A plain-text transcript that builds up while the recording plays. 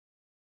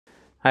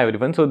Hi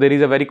everyone, so there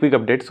is a very quick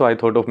update, so I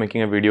thought of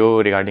making a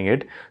video regarding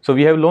it. So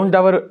we have launched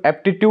our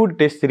Aptitude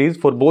test series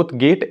for both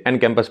GATE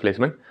and campus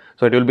placement.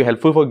 So it will be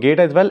helpful for GATE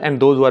as well and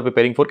those who are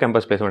preparing for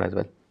campus placement as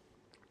well.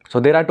 So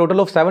there are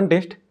total of 7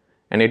 tests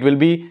and it will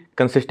be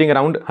consisting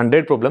around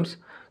 100 problems.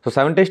 So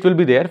 7 tests will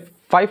be there.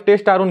 5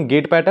 tests are on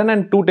GATE pattern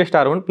and 2 tests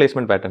are on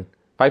placement pattern.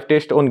 5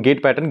 tests on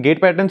GATE pattern. GATE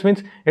patterns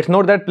means it's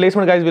not that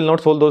placement guys will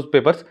not solve those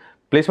papers.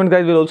 Placement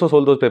guys will also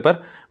solve those papers,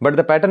 but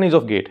the pattern is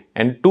of GATE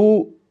and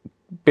 2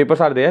 papers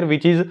are there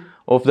which is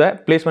of the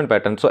placement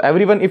pattern. So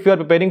everyone, if you are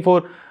preparing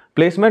for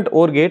placement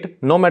or GATE,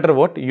 no matter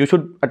what, you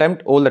should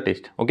attempt all the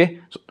tests.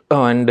 Okay, so,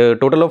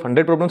 total of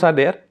 100 problems are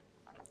there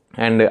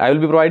and I will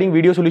be providing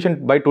video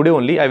solution by today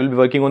only. I will be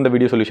working on the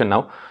video solution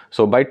now.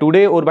 So by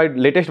today or by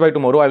latest by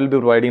tomorrow I will be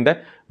providing the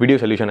video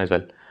solution as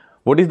well.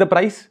 What is the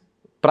price?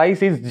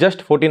 Price is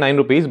just 49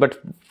 rupees,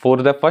 but for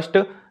the first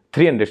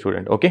 300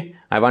 student. Okay,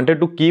 I wanted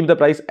to keep the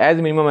price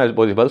as minimum as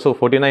possible, so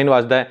 49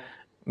 was the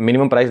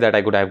minimum price that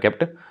I could have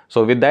kept.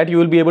 So with that you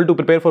will be able to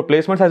prepare for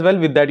placements as well.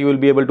 With that you will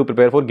be able to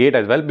prepare for GATE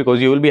as well, because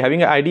you will be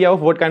having an idea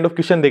of what kind of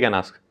question they can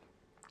ask.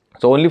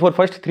 So only for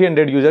first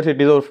 300 users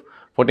it is of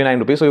 49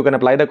 rupees. So you can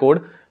apply the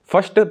code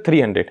first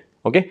 300.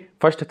 Okay,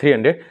 first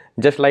 300,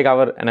 just like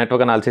our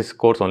network analysis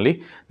course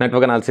only,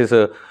 network analysis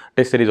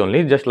test series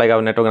only, just like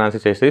our network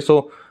analysis test series.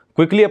 So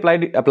quickly apply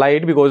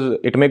it because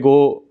it may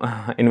go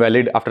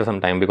invalid after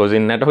some time, because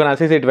in network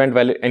analysis it went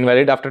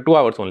invalid after 2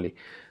 hours only.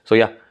 So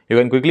yeah, you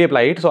can quickly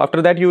apply it. So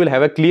after that you will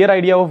have a clear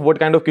idea of what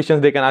kind of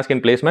questions they can ask in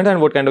placement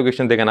and what kind of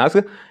questions they can ask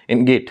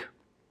in GATE.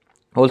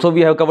 Also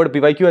we have covered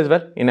PYQ as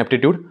well in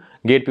Aptitude.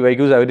 GATE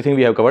PYQs, everything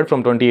we have covered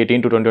from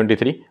 2018 to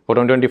 2023. For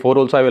 2024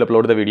 also I will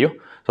upload the video,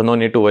 so no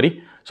need to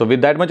worry. So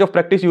with that much of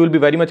practice you will be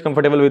very much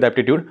comfortable with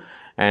Aptitude.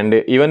 And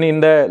even in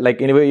the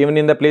even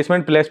in the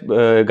placement,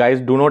 guys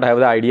do not have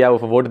the idea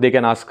of what they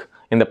can ask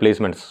in the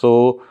placements.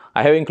 So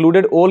I have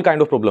included all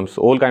kind of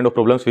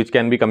problems which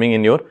can be coming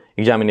in your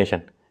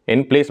examination,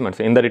 in placements,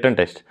 in the written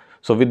test.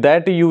 So with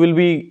that you will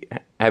be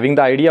having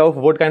the idea of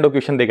what kind of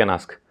question they can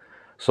ask.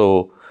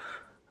 So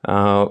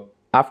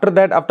after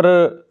that,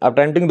 after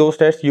attempting those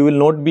tests, you will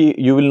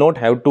not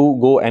have to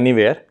go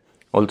anywhere.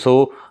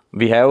 Also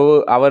we have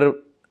our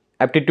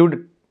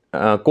Aptitude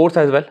course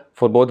as well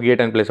for both GATE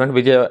and placement,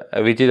 which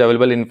is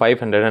available in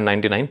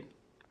 599.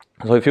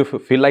 So if you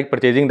feel like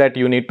purchasing that,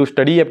 you need to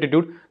study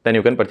Aptitude, then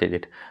you can purchase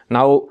it.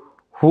 Now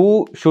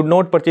who should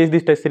not purchase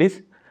this test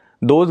series?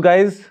 Those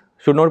guys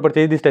should not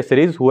purchase this test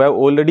series who have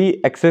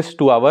already access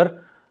to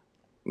our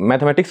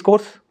mathematics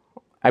course,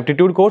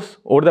 Aptitude course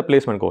or the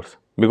placement course,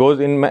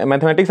 because in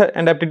mathematics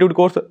and Aptitude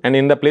course and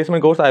in the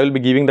placement course I will be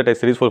giving the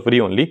test series for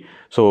free only.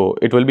 So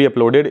it will be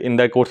uploaded in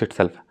the course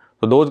itself.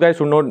 So those guys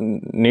do not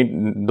need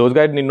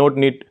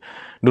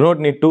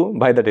to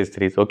buy the test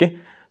series. Okay,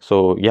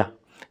 so yeah.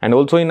 And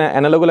also in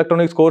analog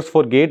electronics course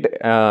for GATE,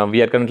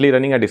 we are currently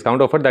running a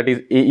discount offer, that is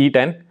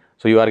AE10.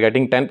 So you are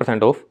getting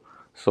 10% off.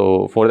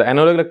 So for the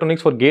analog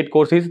electronics for GATE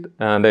courses,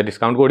 the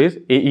discount code is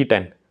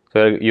AE10.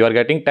 So you are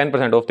getting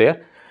 10% off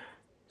there.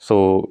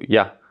 So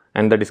yeah,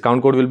 and the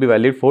discount code will be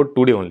valid for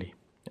today only.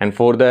 And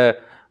for the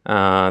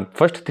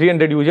first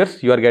 300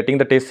 users, you are getting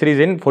the test series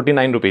in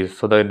 49 rupees.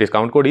 So the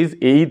discount code is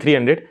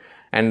AE300.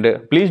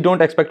 And please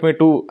don't expect me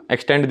to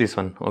extend this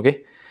one.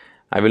 Okay,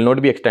 I will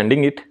not be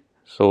extending it.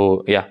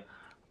 So yeah,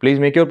 please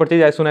make your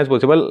purchase as soon as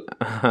possible.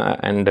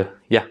 And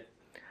yeah,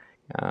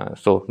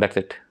 so that's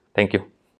it. Thank you.